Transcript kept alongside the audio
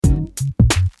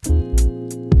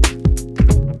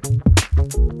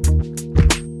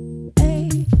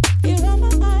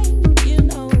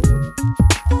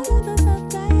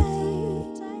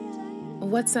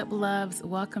What's up, loves?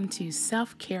 Welcome to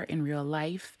Self-Care in Real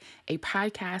Life, a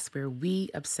podcast where we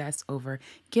obsess over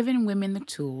giving women the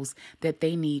tools that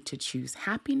they need to choose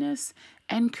happiness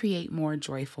and create more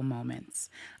joyful moments.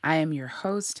 I am your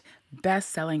host,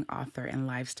 best-selling author and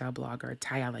lifestyle blogger,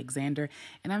 Ty Alexander,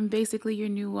 and I'm basically your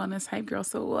new wellness hype girl,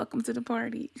 so welcome to the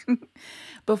party.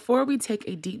 Before we take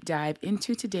a deep dive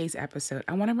into today's episode,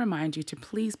 I want to remind you to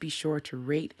please be sure to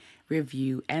rate,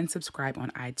 review, and subscribe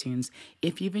on iTunes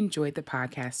if you've enjoyed the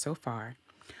podcast so far.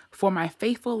 For my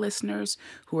faithful listeners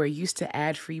who are used to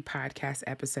ad-free podcast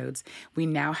episodes, we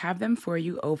now have them for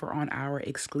you over on our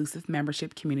exclusive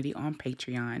membership community on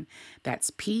Patreon.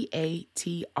 That's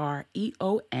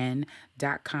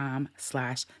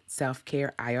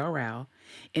patreon.com/selfcareirl.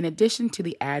 In addition to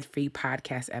the ad-free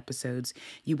podcast episodes,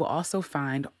 you will also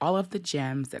find all of the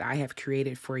gems that I have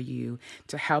created for you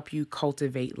to help you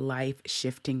cultivate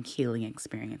life-shifting healing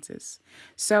experiences.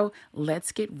 So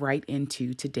let's get right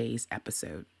into today's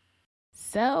episode.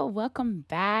 So welcome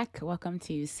back. Welcome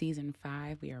to season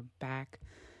 5. We are back.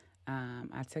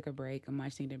 I took a break, a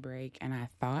much needed break, and I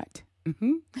thought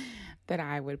that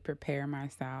I would prepare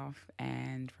myself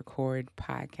and record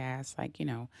podcasts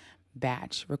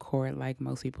batch record like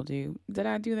most people do. Did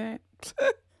I do that?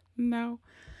 No.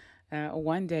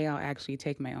 One day I'll actually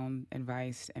take my own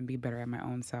advice and be better at my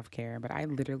own self-care. But I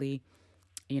literally,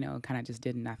 kind of just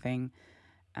did nothing.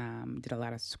 Did a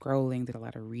lot of scrolling, did a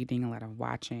lot of reading, a lot of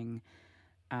watching,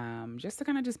 just to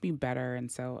kind of just be better.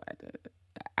 And so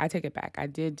I take it back. I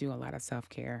did do a lot of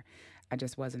self-care. I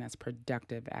just wasn't as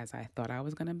productive as I thought I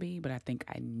was going to be, but I think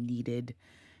I needed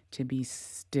to be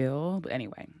still. But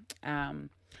anyway,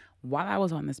 while I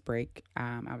was on this break,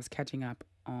 I was catching up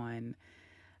on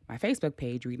my Facebook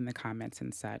page, reading the comments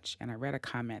and such, and I read a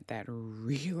comment that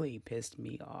really pissed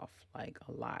me off, like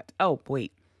a lot. Oh,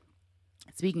 wait.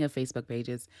 Speaking of Facebook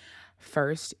pages,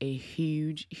 first, a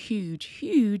huge, huge,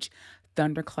 huge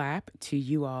thunderclap to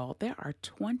you all. There are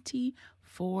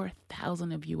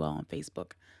 24,000 of you all on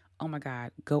Facebook. Oh my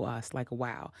God, go us, like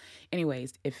wow.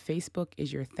 Anyways, if Facebook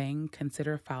is your thing,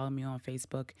 consider following me on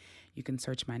Facebook. You can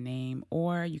search my name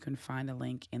or you can find a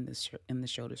link in the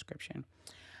show description.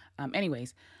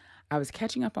 Anyways, I was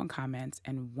catching up on comments,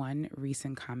 and one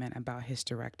recent comment about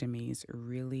hysterectomies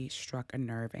really struck a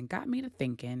nerve and got me to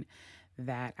thinking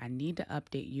that I need to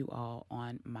update you all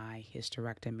on my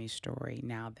hysterectomy story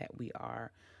now that we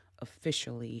are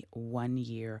officially 1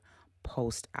 year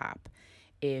post-op.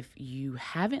 If you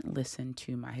haven't listened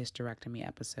to my hysterectomy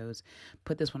episodes,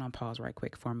 put this one on pause right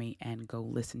quick for me and go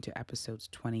listen to episodes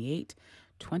 28,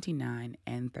 29,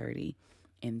 and 30.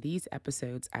 In these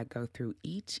episodes, I go through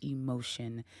each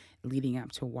emotion leading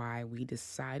up to why we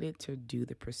decided to do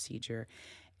the procedure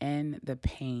and the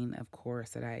pain, of course,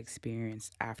 that I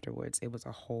experienced afterwards. It was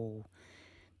a whole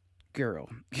girl.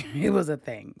 It was a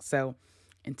thing. So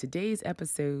in today's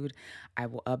episode, I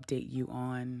will update you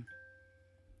on...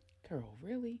 Girl,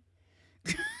 really?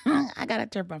 I gotta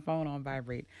turn my phone on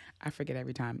vibrate. I forget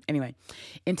every time. Anyway,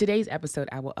 in today's episode,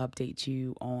 I will update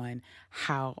you on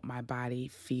how my body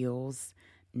feels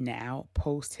now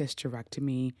post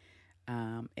hysterectomy,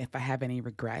 if I have any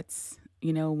regrets,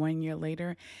 1 year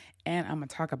later, and I'm gonna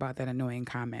talk about that annoying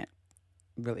comment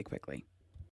really quickly.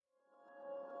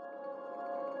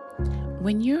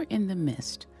 When you're in the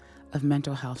midst of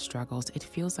mental health struggles, it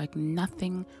feels like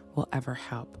nothing will ever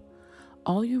help.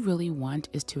 All you really want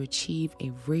is to achieve a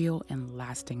real and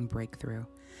lasting breakthrough,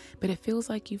 but it feels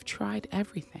like you've tried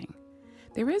everything.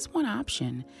 There is one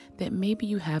option that maybe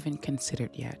you haven't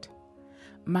considered yet.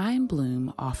 Mind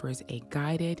Bloom offers a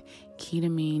guided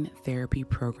ketamine therapy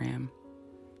program.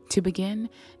 To begin,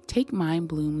 take Mind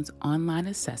Bloom's online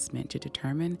assessment to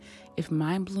determine if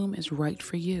Mind Bloom is right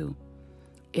for you.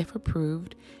 If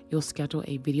approved, you'll schedule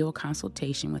a video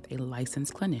consultation with a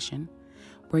licensed clinician,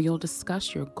 where you'll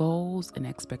discuss your goals and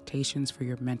expectations for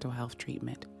your mental health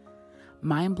treatment.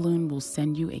 Mind Bloom will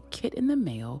send you a kit in the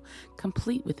mail,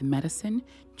 complete with medicine,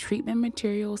 treatment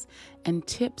materials, and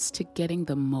tips to getting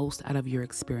the most out of your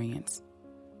experience.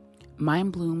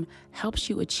 Mind Bloom helps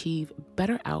you achieve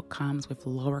better outcomes with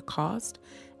lower cost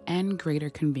and greater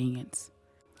convenience.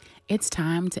 It's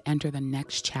time to enter the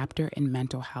next chapter in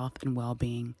mental health and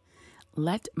well-being.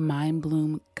 Let Mind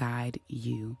Bloom guide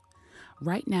you.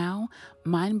 Right now,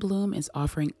 Mind Bloom is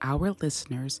offering our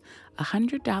listeners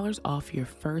 $100 off your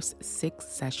first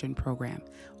 6-session program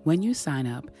when you sign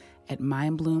up at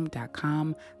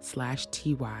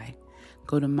mindbloom.com/TY.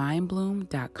 Go to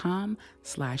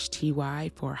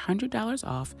mindbloom.com/TY for $100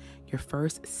 off your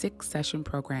first 6-session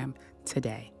program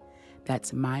today.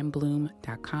 That's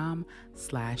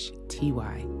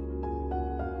mindbloom.com/TY.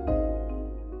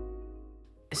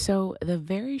 So the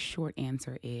very short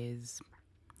answer is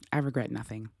I regret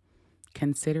nothing,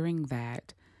 considering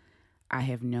that I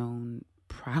have known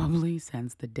probably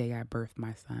since the day I birthed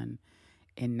my son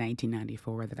in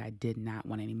 1994 that I did not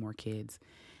want any more kids.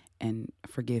 And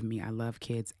forgive me, I love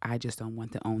kids. I just don't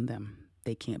want to own them.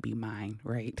 They can't be mine,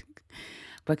 right?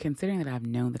 But considering that I've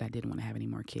known that I didn't want to have any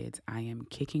more kids, I am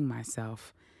kicking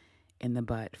myself in the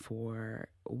butt for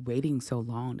waiting so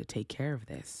long to take care of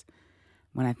this.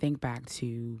 When I think back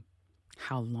to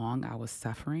how long I was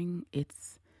suffering,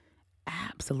 it's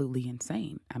absolutely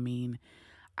insane. I mean,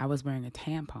 I was wearing a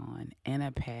tampon and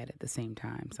a pad at the same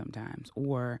time sometimes,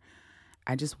 or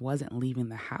I just wasn't leaving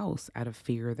the house out of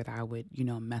fear that I would,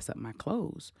 mess up my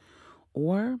clothes,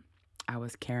 or I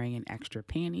was carrying extra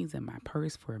panties in my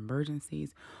purse for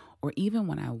emergencies, or even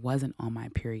when I wasn't on my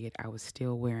period, I was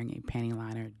still wearing a panty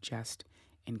liner just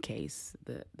in case.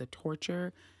 The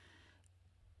torture,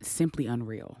 simply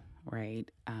unreal, right?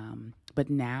 But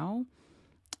now,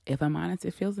 if I'm honest,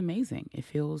 it feels amazing. It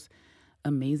feels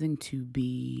amazing to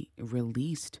be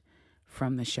released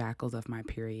from the shackles of my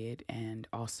period. And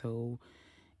also,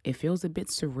 it feels a bit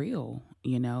surreal,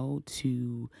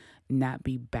 to not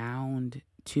be bound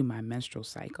to my menstrual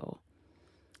cycle.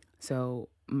 So,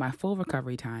 my full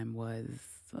recovery time was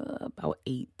about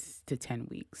 8 to 10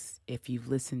 weeks. If you've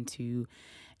listened to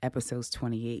episodes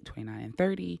 28, 29, and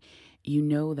 30, you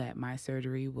know that my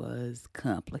surgery was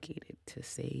complicated, to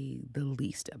say the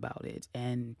least about it.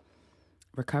 And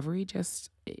recovery just,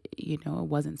 it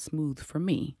wasn't smooth for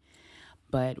me.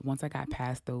 But once I got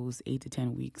past those 8 to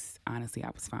 10 weeks, honestly, I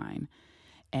was fine.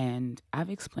 And I've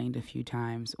explained a few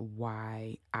times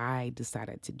why I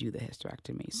decided to do the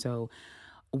hysterectomy. So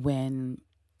when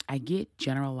I get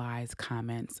generalized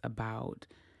comments about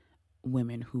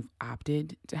women who've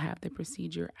opted to have the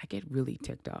procedure, I get really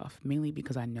ticked off, mainly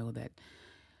because I know that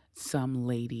some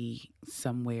lady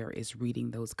somewhere is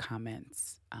reading those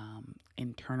comments,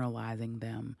 internalizing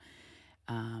them,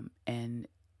 and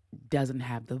doesn't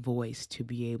have the voice to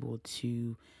be able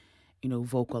to,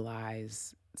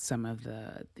 vocalize some of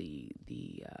the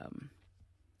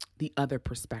other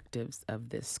perspectives of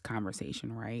this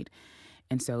conversation, right?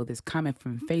 And so this comment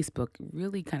from Facebook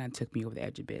really kind of took me over the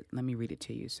edge a bit. Let me read it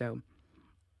to you. So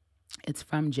it's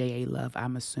from J.A. Love.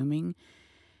 I'm assuming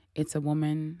it's a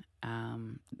woman.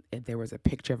 If there was a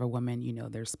picture of a woman,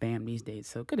 there's spam these days.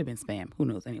 So it could have been spam. Who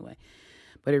knows? Anyway.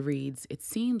 But it reads, it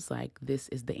seems like this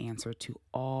is the answer to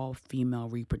all female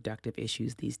reproductive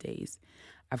issues these days.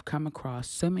 I've come across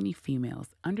so many females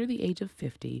under the age of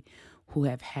 50 who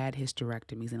have had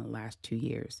hysterectomies in the last 2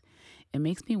 years. It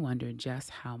makes me wonder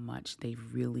just how much they've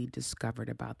really discovered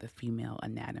about the female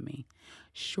anatomy.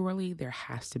 Surely there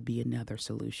has to be another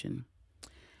solution.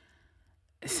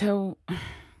 So,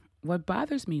 what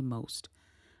bothers me most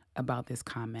about this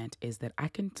comment is that I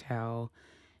can tell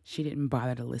she didn't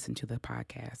bother to listen to the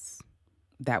podcast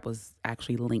that was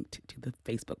actually linked to the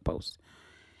Facebook post.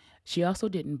 She also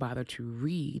didn't bother to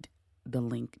read the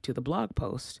link to the blog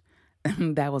post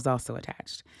that was also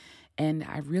attached. And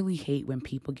I really hate when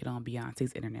people get on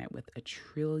Beyonce's internet with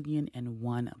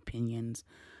 1,000,001 opinions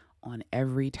on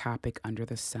every topic under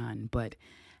the sun, but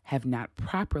have not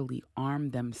properly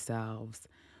armed themselves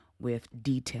with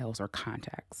details or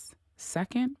context.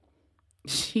 Second,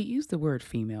 she used the word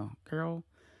female. Girl,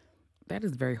 that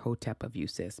is very hotep of you,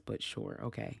 sis, but sure,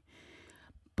 okay.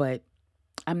 But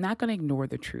I'm not going to ignore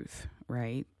the truth,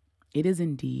 right? It is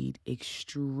indeed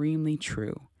extremely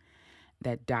true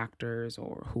that doctors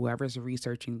or whoever's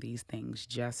researching these things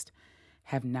just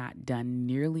have not done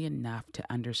nearly enough to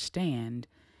understand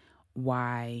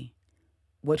why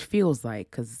what feels like,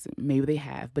 because maybe they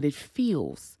have, but it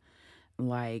feels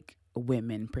like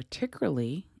women,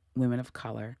 particularly women of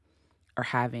color, are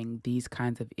having these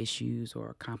kinds of issues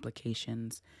or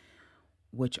complications,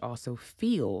 which also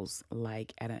feels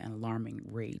like at an alarming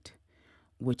rate,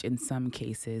 which in some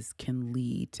cases can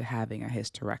lead to having a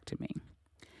hysterectomy.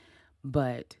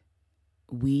 But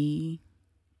we,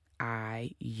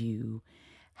 you,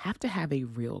 have to have a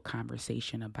real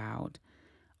conversation about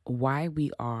why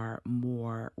we are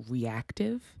more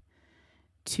reactive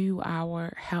to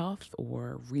our health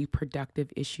or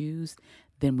reproductive issues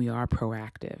than we are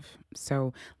proactive.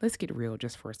 So let's get real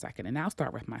just for a second. And I'll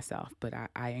start with myself, but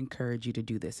I encourage you to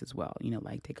do this as well.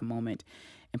 Like take a moment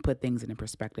and put things in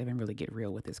perspective and really get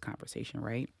real with this conversation,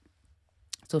 right?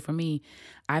 So for me,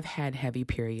 I've had heavy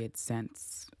periods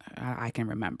since I can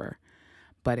remember.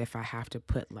 But if I have to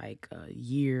put like a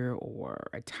year or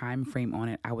a time frame on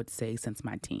it, I would say since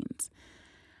my teens.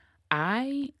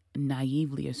 I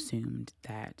naively assumed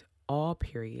that all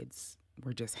periods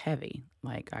were just heavy.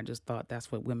 Like I just thought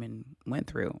that's what women went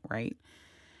through, right?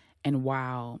 And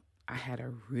while I had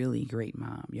a really great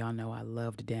mom, y'all know I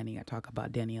loved Danny. I talk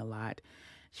about Danny a lot.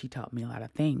 She taught me a lot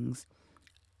of things.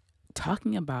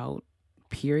 Talking about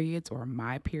periods or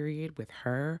my period with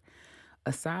her,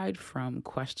 aside from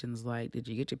questions like, did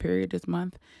you get your period this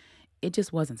month? It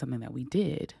just wasn't something that we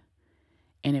did.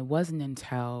 And it wasn't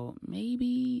until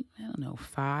maybe, I don't know,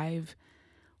 5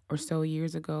 or so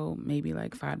years ago, maybe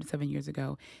like 5 to 7 years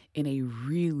ago, in a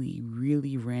really,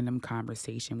 really random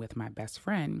conversation with my best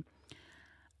friend,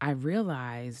 I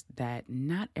realized that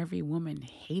not every woman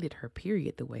hated her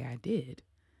period the way I did.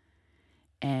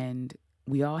 And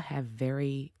we all have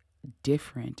very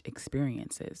different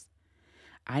experiences.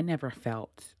 I never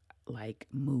felt like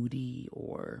moody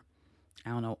or, I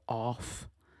don't know, off,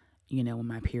 when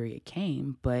my period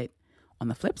came. But on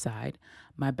the flip side,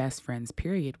 my best friend's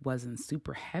period wasn't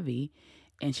super heavy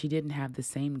and she didn't have the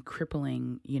same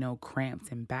crippling,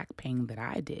 cramps and back pain that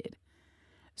I did.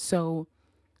 So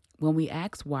when we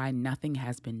ask why nothing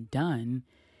has been done,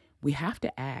 we have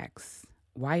to ask,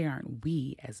 why aren't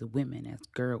we as women, as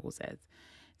girls, as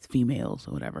females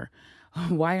or whatever,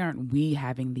 why aren't we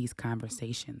having these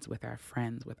conversations with our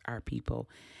friends, with our people,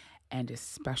 and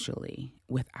especially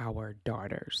with our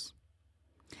daughters?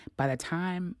 By the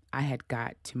time I had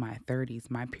got to my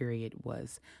 30s, my period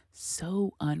was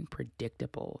so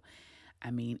unpredictable.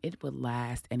 I mean, it would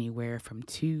last anywhere from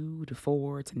 2 to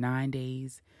 4 to 9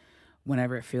 days,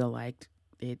 whenever it felt like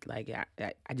it. Like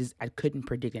I couldn't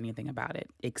predict anything about it,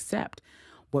 except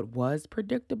what was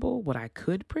predictable. What I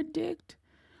could predict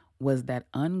was that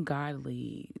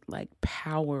ungodly, like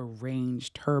power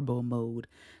range turbo mode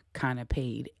kind of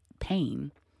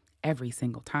pain every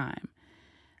single time.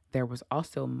 There was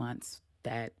also months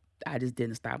that I just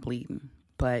didn't stop bleeding.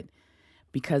 But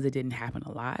because it didn't happen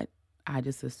a lot, I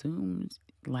just assumed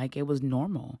like it was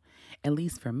normal, at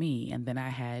least for me. And then I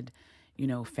had,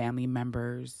 family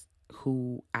members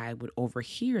who I would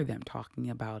overhear them talking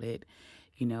about it,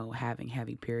 having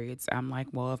heavy periods. I'm like,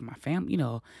 well, if my family,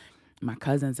 my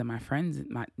cousins and my friends,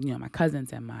 my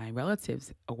cousins and my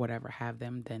relatives or whatever have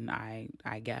them, then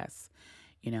I guess,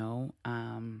 you know.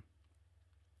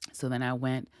 So then I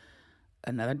went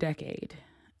another decade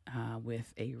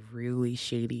with a really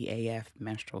shady AF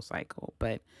menstrual cycle.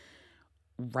 But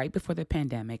right before the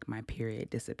pandemic, my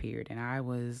period disappeared, and I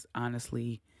was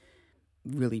honestly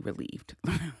really relieved.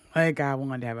 Like I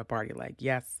wanted to have a party. Like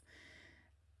yes,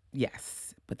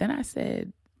 yes. But then I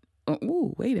said,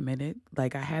 ooh, wait a minute.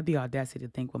 Like I had the audacity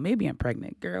to think, well, maybe I'm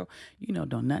pregnant. Girl,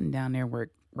 don't nothing down there work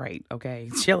right.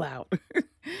 Okay, chill out.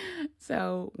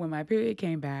 So when my period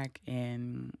came back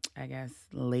in, I guess,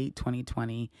 late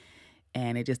 2020,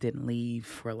 and it just didn't leave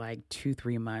for like 2,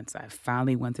 3 months, I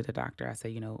finally went to the doctor. I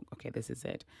said, okay, this is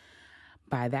it.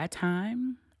 By that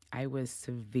time, I was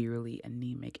severely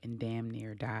anemic and damn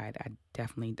near died.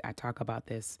 I talk about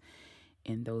this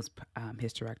in those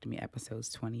hysterectomy episodes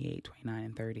 28, 29,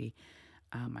 and 30.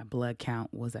 My blood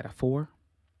count was at a 4.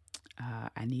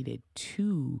 I needed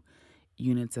 2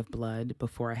 units of blood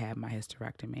before I had my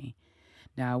hysterectomy.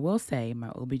 Now, I will say my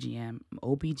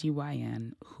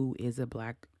OBGYN, who is a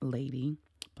black lady,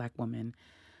 black woman,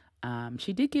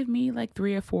 she did give me like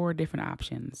 3 or 4 different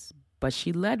options, but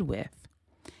she led with,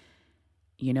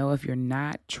 if you're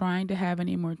not trying to have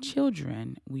any more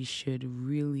children, we should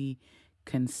really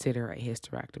consider a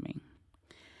hysterectomy.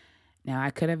 Now,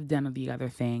 I could have done the other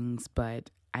things,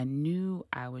 but I knew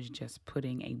I was just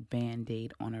putting a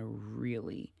band-aid on a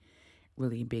really,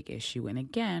 really big issue. And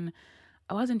again,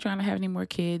 I wasn't trying to have any more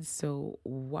kids, so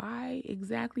why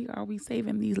exactly are we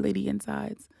saving these lady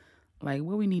insides? Like,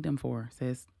 what we need them for,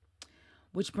 sis?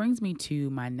 Which brings me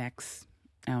to my next,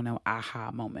 I don't know,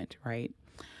 aha moment, right?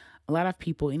 A lot of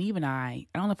people, and even I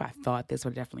don't know if I thought this,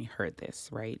 but I definitely heard this,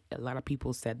 right? A lot of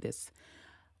people said this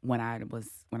when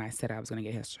I said I was going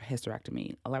to get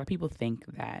hysterectomy. A lot of people think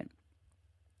that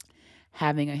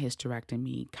having a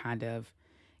hysterectomy kind of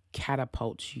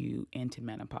catapults you into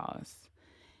menopause.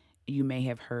 You may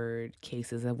have heard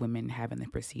cases of women having the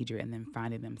procedure and then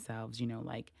finding themselves,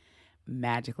 like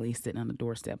magically sitting on the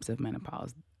doorsteps of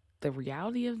menopause. The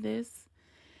reality of this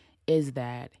is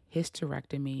that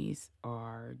hysterectomies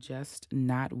are just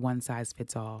not one size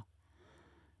fits all.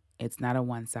 It's not a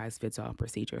one size fits all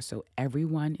procedure. So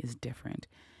everyone is different.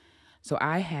 So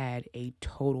I had a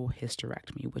total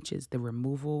hysterectomy, which is the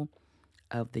removal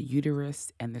of the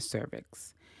uterus and the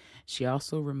cervix. She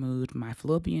also removed my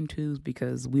fallopian tubes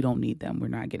because we don't need them. We're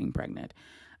not getting pregnant.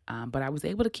 But I was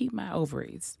able to keep my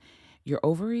ovaries. Your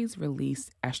ovaries release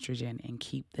estrogen and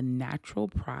keep the natural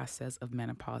process of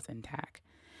menopause intact.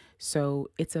 So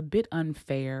it's a bit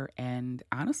unfair and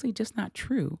honestly just not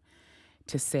true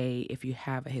to say if you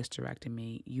have a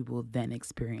hysterectomy, you will then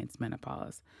experience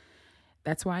menopause.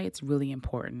 That's why it's really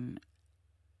important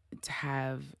to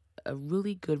have a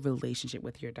really good relationship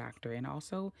with your doctor and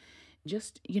also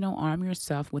just, arm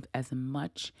yourself with as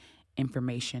much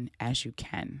information as you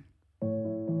can.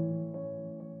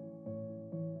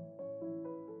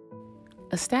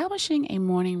 Establishing a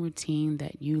morning routine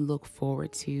that you look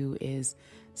forward to is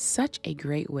such a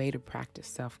great way to practice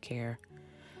self care.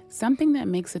 Something that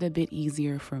makes it a bit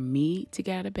easier for me to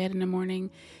get out of bed in the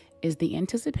morning is the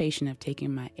anticipation of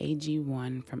taking my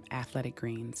AG1 from Athletic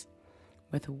Greens.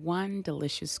 With one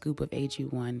delicious scoop of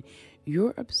AG1,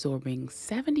 you're absorbing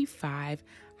 75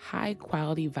 high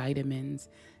quality vitamins,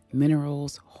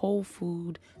 minerals, whole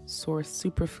food, source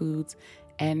superfoods,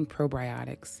 and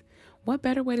probiotics. What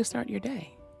better way to start your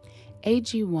day?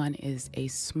 AG1 is a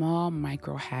small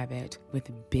micro habit with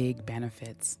big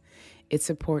benefits. It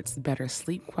supports better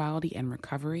sleep quality and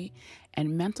recovery,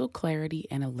 and mental clarity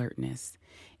and alertness.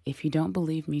 If you don't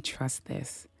believe me, trust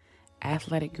this.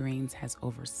 Athletic Greens has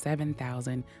over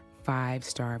 7,000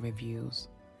 five-star reviews.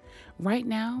 Right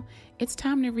now, it's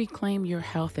time to reclaim your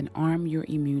health and arm your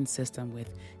immune system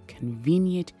with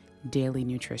convenient daily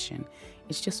nutrition.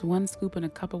 It's just one scoop in a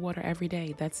cup of water every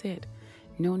day. That's it.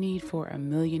 No need for a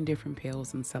million different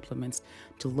pills and supplements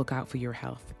to look out for your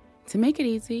health. To make it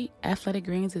easy, Athletic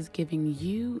Greens is giving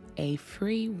you a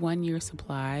free 1-year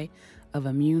supply of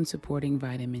immune-supporting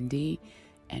vitamin D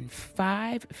and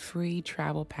 5 free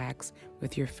travel packs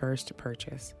with your first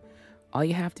purchase. All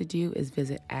you have to do is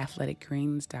visit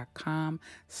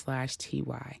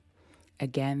athleticgreens.com/TY.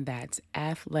 Again, that's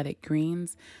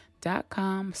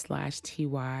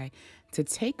athleticgreens.com/TY to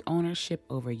take ownership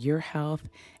over your health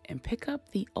and pick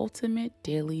up the ultimate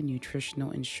daily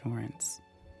nutritional insurance.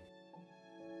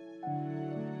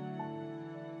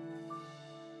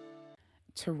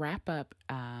 To wrap up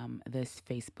this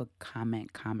Facebook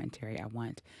commentary, I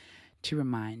want to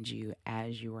remind you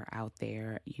as you are out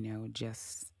there,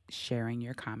 just sharing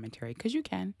your commentary, because you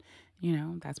can,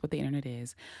 that's what the internet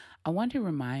is. I want to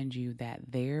remind you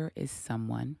that there is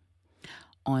someone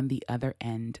on the other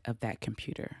end of that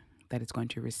computer that is going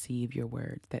to receive your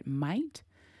words that might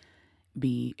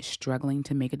be struggling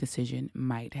to make a decision,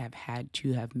 might have had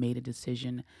to have made a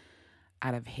decision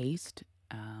out of haste,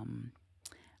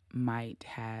 might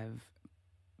have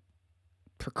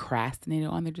procrastinated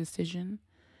on their decision.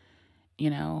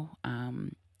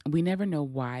 We never know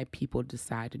why people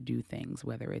decide to do things,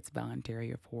 whether it's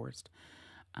voluntary or forced,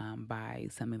 by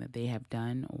something that they have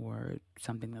done or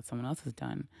something that someone else has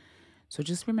done. So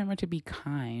just remember to be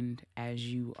kind as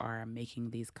you are making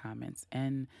these comments.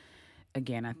 And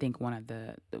again, I think one of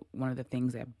the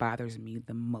things that bothers me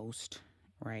the most,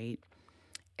 right,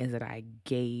 is that I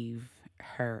gave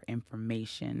her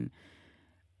information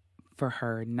for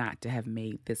her not to have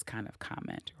made this kind of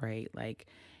comment, right? Like,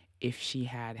 if she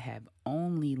had have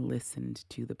only listened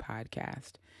to the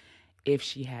podcast, if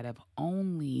she had have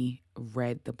only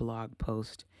read the blog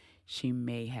post, she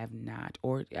may have not,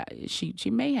 or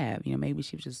she may have, maybe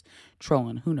she was just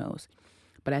trolling, who knows.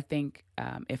 But I think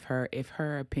if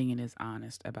her opinion is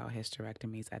honest about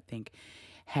hysterectomies, I think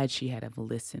had she had have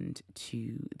listened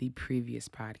to the previous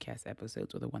podcast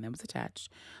episodes or the one that was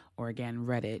attached, or again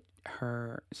read it,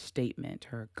 her statement,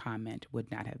 her comment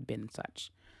would not have been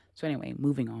such. So anyway,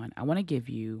 moving on, I want to give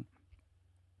you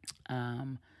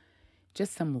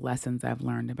just some lessons I've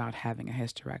learned about having a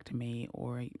hysterectomy,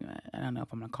 or I don't know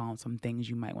if I'm going to call them some things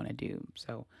you might want to do.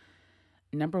 So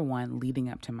number one, leading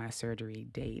up to my surgery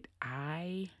date,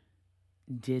 I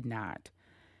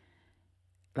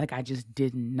just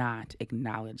did not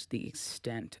acknowledge the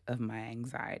extent of my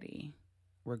anxiety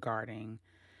regarding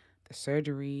the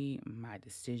surgery, my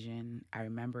decision. I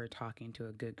remember talking to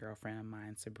a good girlfriend of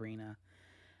mine, Sabrina,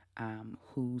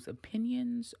 whose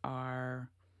opinions are,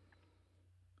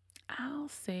 I'll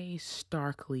say,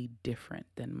 starkly different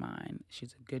than mine.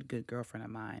 She's a good girlfriend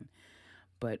of mine,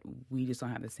 but we just don't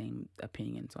have the same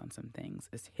opinions on some things.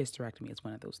 Hysterectomy is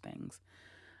one of those things.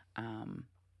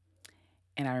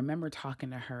 And I remember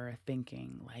talking to her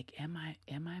thinking, like, am I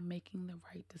making the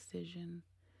right decision?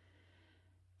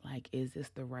 Like, is this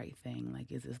the right thing?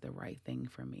 Like, is this the right thing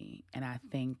for me? And I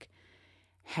think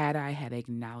had I had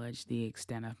acknowledged the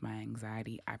extent of my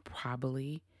anxiety, I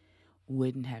probably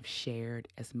wouldn't have shared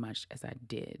as much as I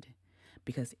did.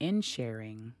 Because in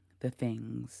sharing the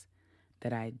things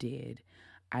that I did,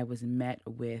 I was met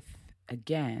with,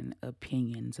 again,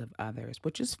 opinions of others,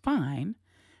 which is fine,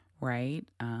 right?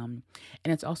 And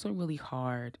it's also really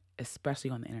hard,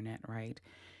 especially on the internet, right?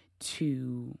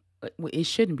 To well, it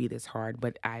shouldn't be this hard,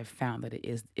 but I've found that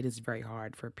it is very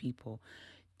hard for people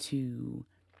to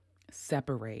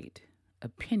separate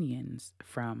opinions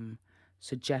from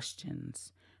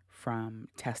suggestions from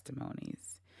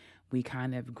testimonies. We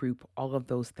kind of group all of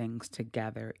those things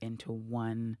together into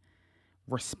one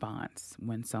response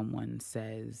when someone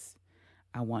says,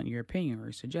 I want your opinion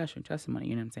or suggestion, testimony,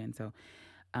 you know what I'm saying? So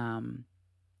um,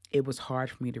 it was hard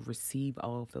for me to receive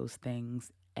all of those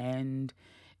things and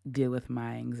deal with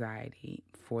my anxiety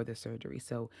for the surgery.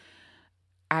 So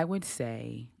I would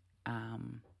say,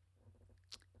 um,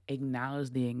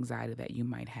 acknowledge the anxiety that you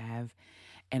might have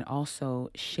and also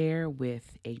share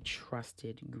with a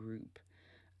trusted group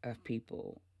of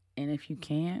people. And if you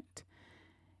can't,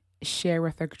 share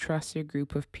with a trusted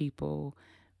group of people,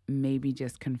 maybe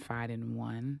just confide in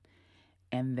one.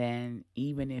 And then,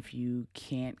 even if you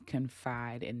can't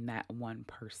confide in that one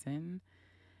person,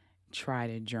 try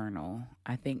to journal.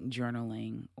 I think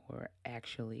journaling or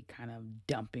actually kind of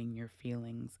dumping your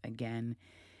feelings again,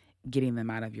 getting them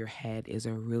out of your head is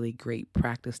a really great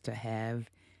practice to have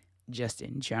just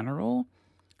in general.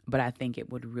 But I think it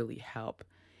would really help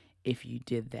if you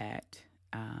did that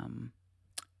um,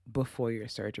 before your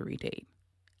surgery date.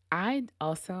 I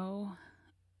also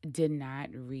did not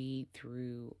read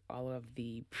through all of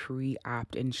the pre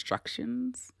op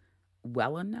instructions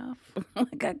well enough.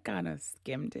 Like, I kind of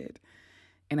skimmed it.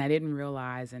 And I didn't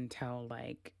realize until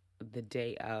like the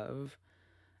day of,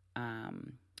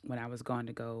 when I was going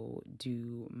to go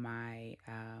do my,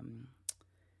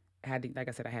 I had to, like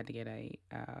I said, I had to get a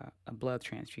blood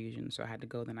transfusion. So I had to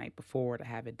go the night before to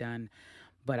have it done.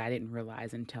 But I didn't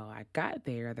realize until I got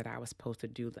there that I was supposed to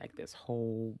do like this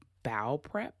whole bowel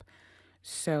prep.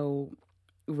 So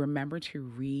remember to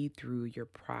read through your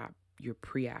pre-op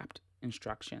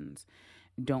instructions.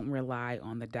 Don't rely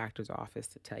on the doctor's office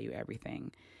to tell you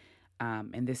everything.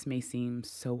 And this may seem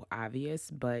so obvious,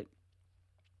 but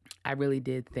I really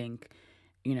did think,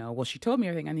 well, she told me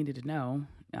everything I needed to know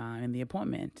in the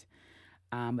appointment,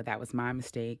 but that was my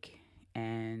mistake.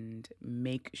 And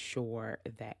make sure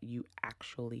that you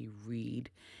actually read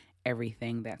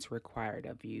everything that's required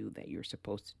of you that you're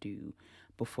supposed to do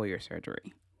before your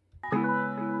surgery.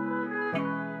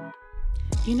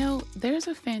 There's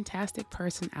a fantastic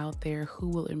person out there who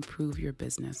will improve your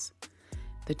business.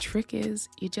 The trick is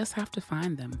you just have to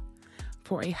find them.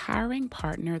 For a hiring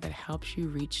partner that helps you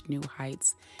reach new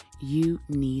heights, you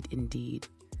need Indeed.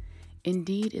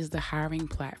 Indeed is the hiring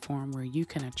platform where you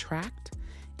can attract,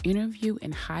 interview,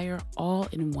 and hire all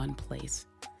in one place.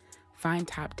 Find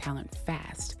top talent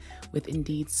fast with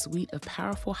Indeed's suite of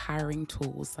powerful hiring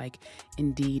tools like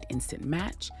Indeed Instant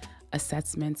Match,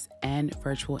 assessments, and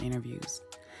virtual interviews.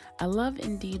 I love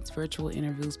Indeed's virtual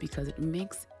interviews because it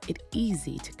makes it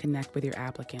easy to connect with your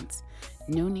applicants.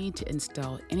 No need to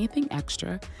install anything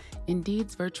extra.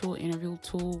 Indeed's virtual interview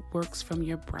tool works from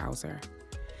your browser.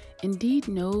 Indeed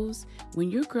knows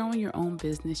when you're growing your own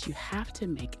business, you have to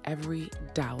make every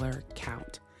dollar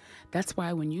count. That's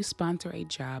why when you sponsor a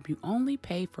job, you only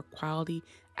pay for quality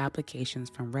applications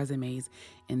from resumes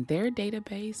in their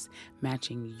database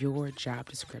matching your job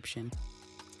description.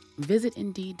 Visit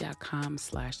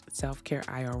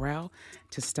Indeed.com/selfcareIRL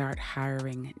to start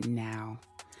hiring now.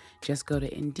 Just go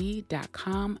to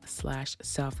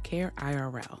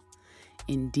Indeed.com/selfcareIRL.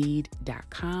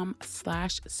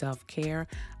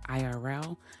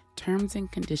 Indeed.com/selfcareIRL. Terms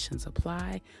and conditions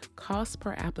apply. Cost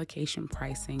per application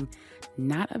pricing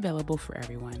not available for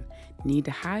everyone. Need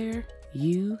to hire?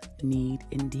 You need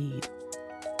Indeed.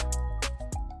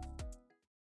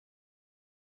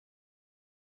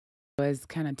 I was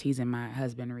kind of teasing my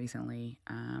husband recently.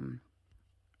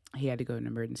 He had to go to an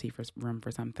emergency room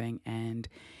for something, and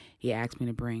he asked me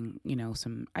to bring,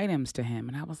 some items to him.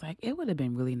 And I was like, it would have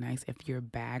been really nice if your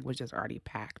bag was just already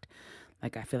packed.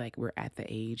 Like, I feel like we're at the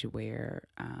age where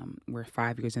we're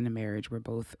 5 years into marriage. We're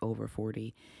both over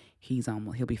 40.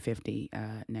 He'll be 50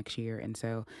 next year. And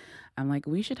so I'm like,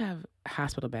 we should have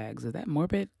hospital bags. Is that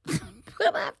morbid?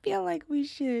 But I feel like we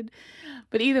should.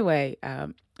 But either way,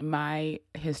 my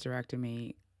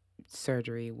hysterectomy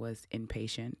surgery was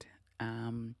inpatient.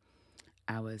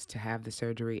 I was to have the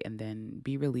surgery and then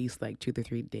be released like 2 to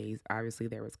 3 days. Obviously,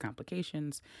 there was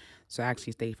complications, so I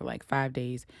actually stayed for like 5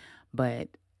 days. But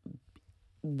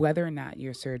whether or not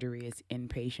your surgery is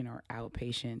inpatient or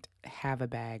outpatient, have a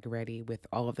bag ready with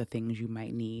all of the things you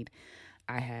might need.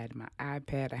 I had my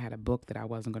iPad. I had a book that I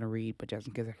wasn't going to read, but just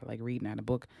in case I feel like reading out a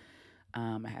book.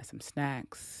 I had some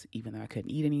snacks, even though I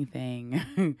couldn't eat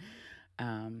anything.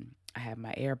 I had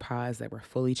my AirPods that were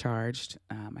fully charged.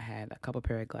 I had a couple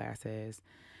pair of glasses.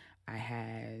 I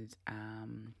had,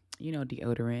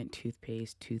 deodorant,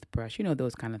 toothpaste, toothbrush,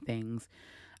 those kind of things.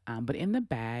 But in the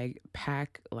bag,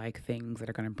 pack like things that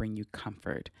are going to bring you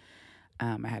comfort.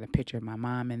 I had a picture of my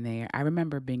mom in there. I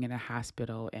remember being in a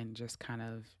hospital and just kind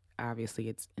of, obviously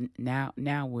it's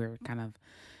now we're kind of,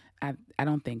 I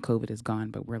don't think COVID is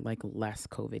gone, but we're like less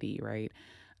COVID-y, right?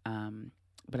 Um,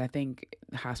 but I think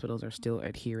hospitals are still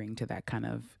adhering to that kind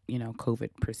of, COVID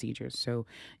procedures. So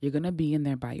you're going to be in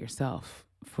there by yourself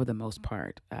for the most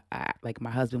part. Like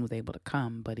my husband was able to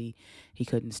come, but he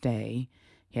couldn't stay.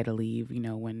 He had to leave,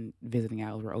 when visiting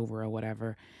hours were over or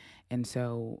whatever. And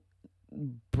so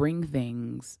bring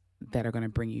things that are going to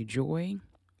bring you joy,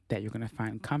 that you're going to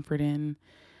find comfort in,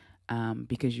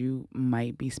 because you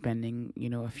might be spending,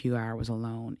 a few hours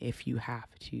alone if you have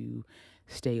to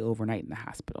stay overnight in the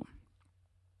hospital.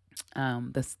 I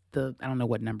don't know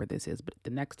what number this is, but the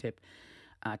next tip,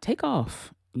 take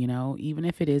off. Even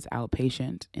if it is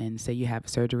outpatient, and say you have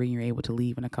surgery and you're able to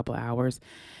leave in a couple of hours,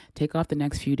 take off the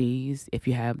next few days if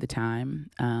you have the time.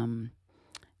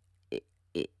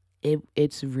 It,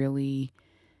 it's really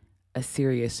a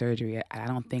serious surgery. I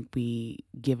don't think we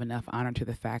give enough honor to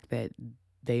the fact that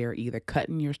they are either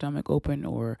cutting your stomach open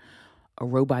or a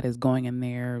robot is going in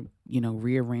there,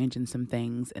 rearranging some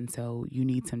things. And so you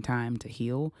need some time to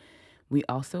heal. We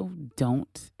also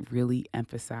don't really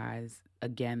emphasize,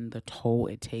 again, the toll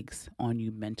it takes on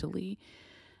you mentally,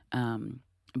 um,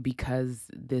 because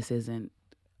this isn't,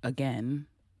 again,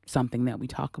 something that we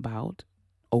talk about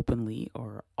openly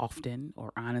or often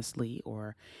or honestly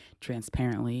or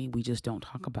transparently. We just don't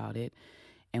talk about it.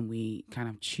 And we kind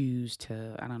of choose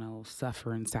to, I don't know,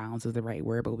 suffer in silence is the right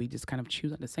word, but we just kind of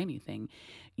choose not to say anything.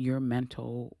 Your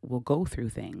mental will go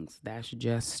through things. That's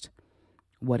just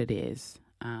what it is.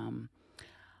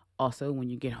 Also, when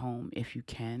you get home, if you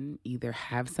can, either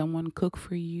have someone cook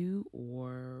for you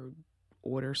or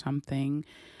order something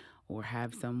or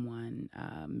have someone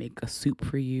make a soup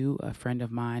for you. A friend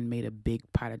of mine made a big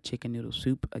pot of chicken noodle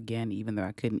soup. Again, even though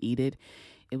I couldn't eat it,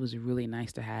 it was really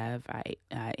nice to have. I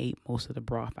ate most of the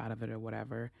broth out of it or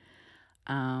whatever.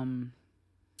 Um,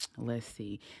 let's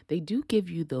see. They do give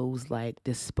you those like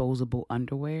disposable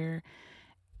underwear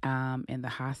in the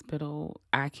hospital.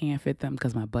 I can't fit them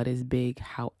because my butt is big.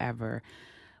 However,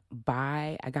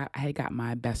 I had got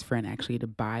my best friend actually to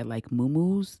buy like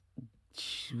muumuus.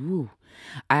 Shoo.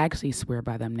 I actually swear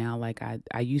by them now. Like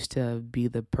I used to be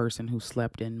the person who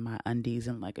slept in my undies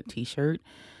and like a t-shirt.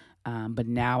 But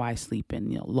now I sleep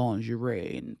in,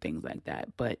 lingerie and things like that.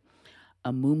 But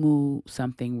a muumuu,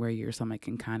 something where your stomach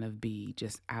can kind of be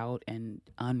just out and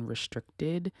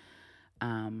unrestricted,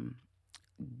 um,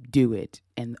 do it.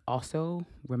 And also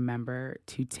remember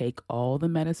to take all the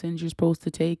medicines you're supposed to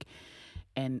take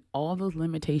and all those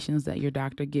limitations that your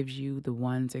doctor gives you, the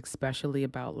ones especially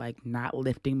about like not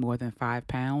lifting more than 5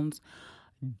 pounds.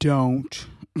 Don't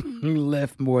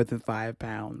lift more than 5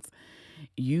 pounds.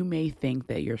 You may think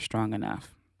that you're strong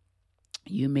enough.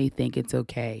 You may think it's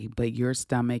okay, but your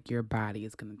stomach, your body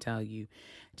is going to tell you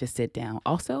to sit down.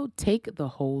 Also, take the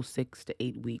whole 6 to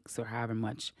 8 weeks or however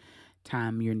much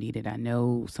time you're needed. I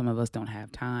know some of us don't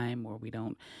have time or we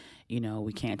don't,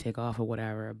 we can't take off or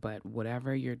whatever, but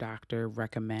whatever your doctor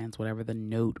recommends, whatever the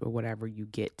note or whatever you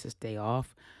get to stay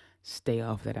off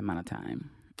that amount of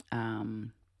time.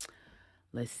 Um,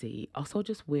 let's see. Also,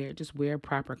 just wear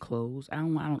proper clothes. I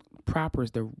don't proper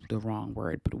is the wrong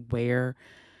word, but wear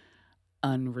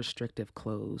unrestricted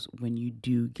clothes when you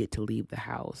do get to leave the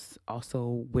house.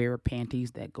 Also, wear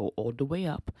panties that go all the way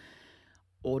up,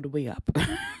 all the way up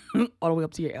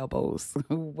to your elbows,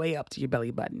 way up to your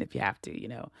belly button if you have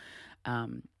to.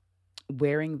 Um,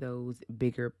 Wearing those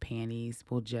bigger panties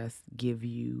will just give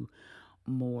you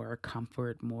more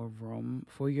comfort, more room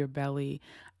for your belly.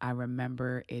 I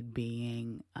remember it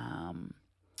being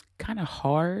kind of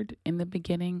hard in the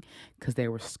beginning because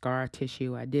there was scar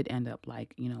tissue. I did end up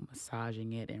like,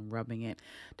 massaging it and rubbing it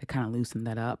to kind of loosen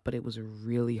that up, but it was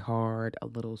really hard, a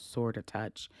little sore to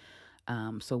touch.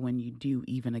 So when you do,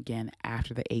 even again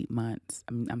after the 8 months,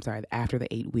 I'm sorry, after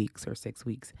the 8 weeks or 6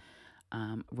 weeks,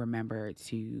 remember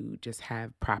to just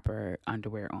have proper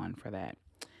underwear on for that.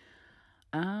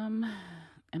 Um,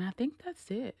 and I think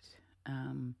that's it.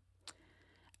 Um,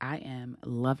 I am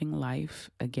loving life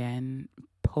again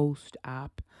post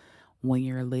op. 1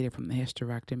 year later from the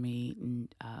hysterectomy,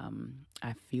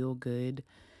 I feel good.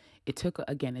 It took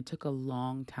a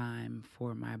long time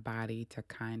for my body to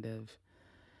kind of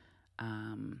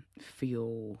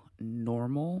feel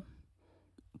normal,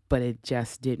 but it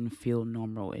just didn't feel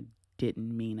normal. It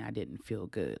didn't mean I didn't feel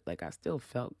good. Like I still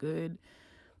felt good,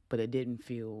 but it didn't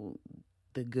feel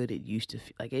the good it used to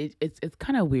feel. Like it's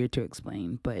kind of weird to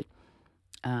explain, but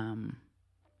Um,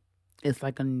 it's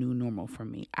like a new normal for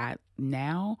me. I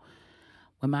now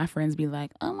when my friends be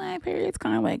like, "Oh, my period's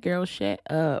kind of like, girl, shut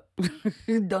up.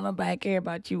 Don't nobody care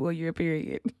about you or your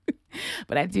period."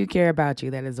 But I do care about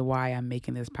you. That is why I'm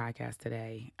making this podcast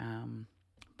today.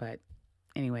 But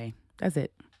anyway, that's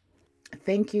it.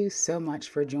 Thank you so much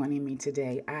for joining me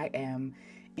today. I am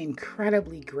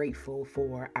incredibly grateful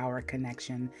for our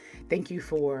connection. Thank you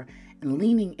for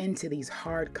leaning into these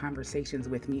hard conversations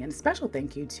with me. And special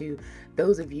thank you to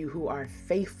those of you who are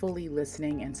faithfully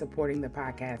listening and supporting the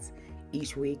podcast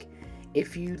each week.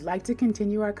 If you'd like to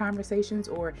continue our conversations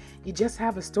or you just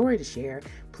have a story to share,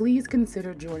 please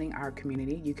consider joining our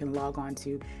community. You can log on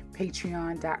to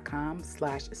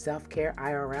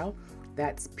patreon.com/selfcareirl.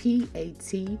 That's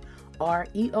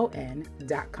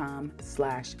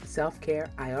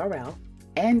patreon.com/selfcareirl.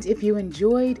 And if you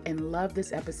enjoyed and loved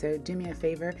this episode, do me a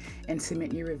favor and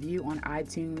submit your review on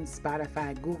iTunes,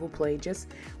 Spotify, Google Play,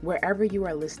 just wherever you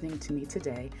are listening to me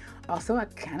today. Also, I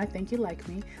kind of think you like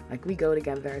me, like we go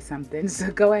together or something. So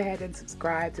go ahead and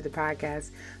subscribe to the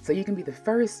podcast so you can be the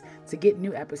first to get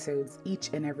new episodes each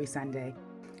and every Sunday.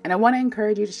 And I want to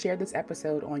encourage you to share this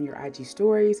episode on your IG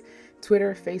stories,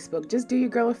 Twitter, Facebook. Just do your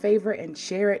girl a favor and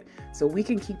share it so we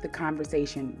can keep the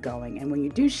conversation going. And when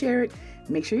you do share it,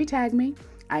 make sure you tag me.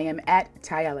 I am at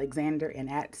Ty Alexander and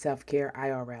at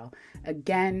SelfCareIRL.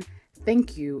 Again,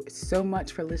 thank you so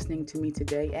much for listening to me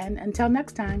today. And until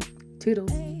next time, toodles.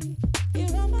 Hey,